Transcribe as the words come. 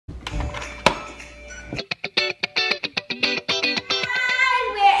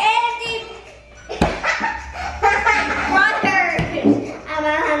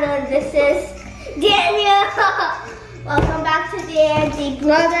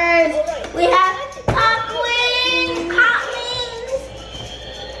brothers. We have hot wings,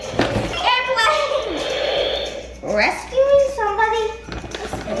 airplanes, rescuing somebody.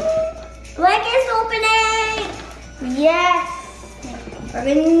 Leg is opening. Yes. We're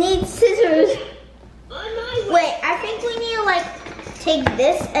gonna need scissors. Wait, I think we need to like take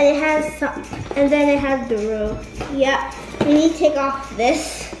this and it has some, and then it has the rope. Yeah, we need to take off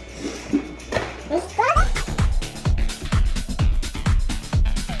this. Let's go.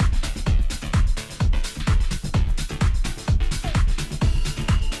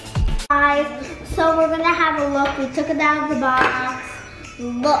 So we're gonna have a look. We took it out of the box.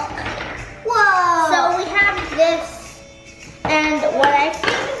 Look. Whoa. So we have this, and what I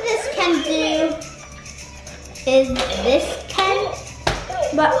think this can do is this can,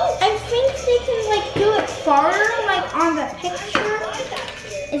 but I think they can like do it farther, like on the picture.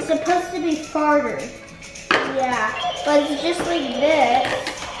 It's supposed to be farther. Yeah, but it's just like this,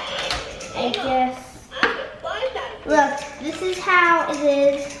 I guess. Look, this is how it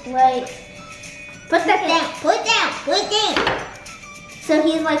is, like, put that down, put down, put down. So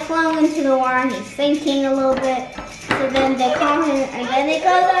he's like flowing into the water and he's sinking a little bit. So then they call him and then it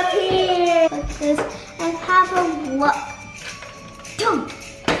goes up here like this and have a look. Boom.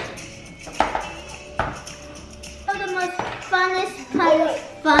 So the most funnest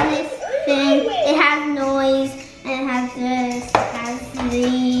thing. It has noise and it has this, it has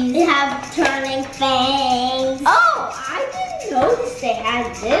these. They have turning things. Oh, I didn't notice they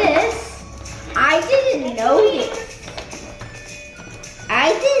had this. I didn't notice.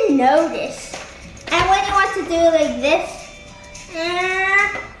 And when you want to do like this,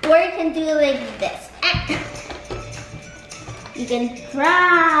 or you can do like this. You can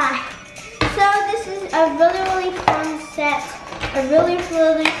try. So this is a really fun set. A really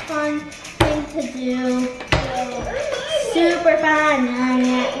fun thing to do. Super fun.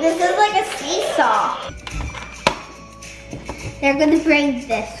 This is like a seesaw. They're gonna bring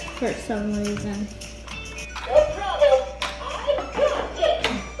this for some reason. No problem. I got it.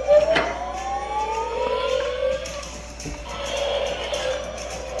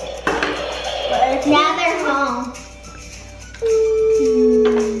 Now they're home.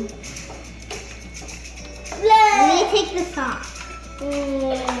 Let me take this off.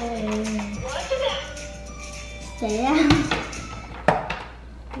 Stay down.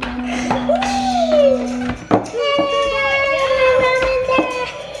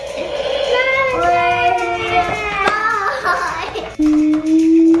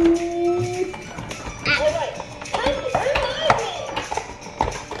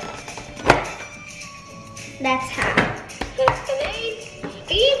 That's how.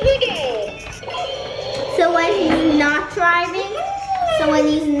 So when he's not driving,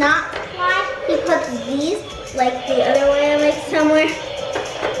 he puts these like the other way, like somewhere.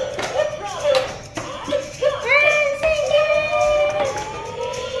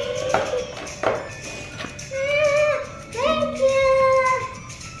 Thank you.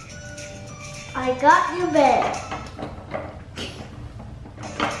 I got you back.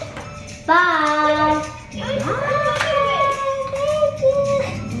 Bye.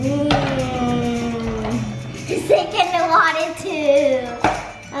 Sink in the water too.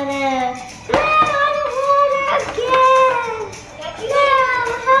 Oh no. No, underwater again. No,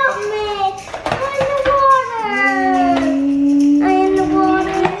 help me. I'm in the water. I'm in the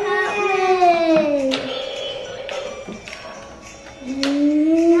water. Help me.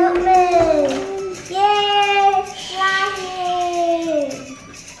 Help me. Yay, flying.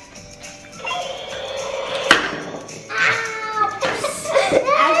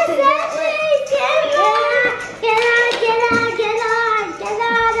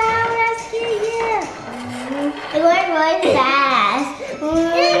 Fast.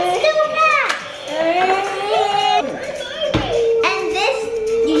 It's too fast. And this,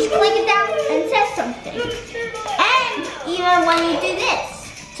 you just click it down and it says something. And even when you do this,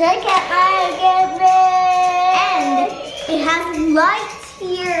 check out my and it has lights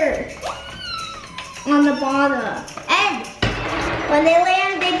here on the bottom. And when they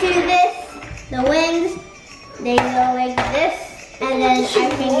land, they do this. The wings, they go like this, and then I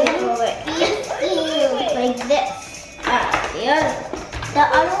think they go like this. The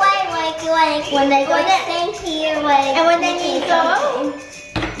other way, like when they go like sink here, like, and when they need to go,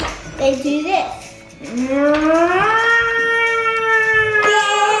 they do this. Yeah,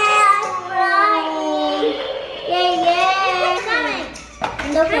 right. Yeah. Coming.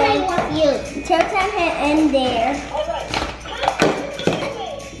 Look at you. Tilt your head in there.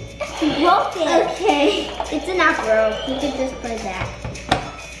 Broke it. Okay, it's not broke. You can just put it back.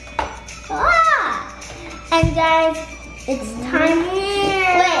 Ah! And guys, it's time.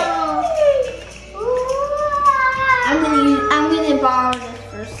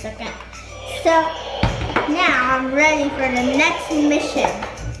 So now I'm ready for the next mission.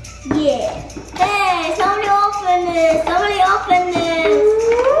 Yeah. Hey, somebody open this. Somebody open this.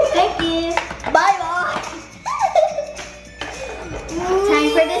 Thank you. Bye bye. Time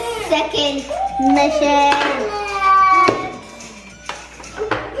for the second mission.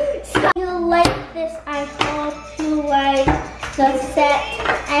 So if you like this, I hope you like the set.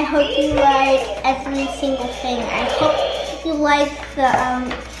 I hope you like every single thing. I hope you like the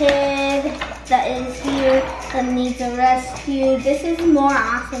kid that is here that needs a rescue. This is more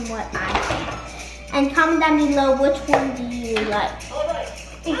awesome what I think. And comment down below which one do you like.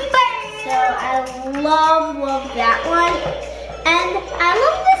 So I love that one. And I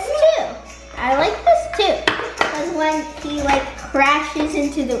love this too. I like this too. Because when he like crashes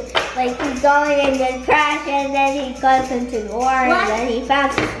into the, like he's going and then crash and then he goes into the water and then he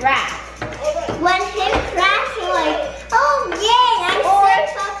found his raft. When him crash, you're like, oh yay, I'm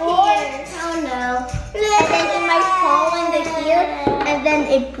safe up here. Oh no. And then he might fall into here and then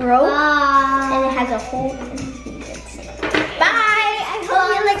it broke and it has a hole in it. Bye! I hope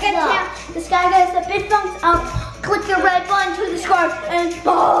you like it now. This guy gives a big thumbs up. Click your red button to subscribe and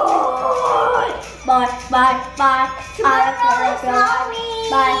bye! Bye, bye, bye. Tomorrow is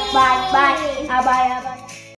Halloween. Bye, bye, bye. Bye, bye, bye.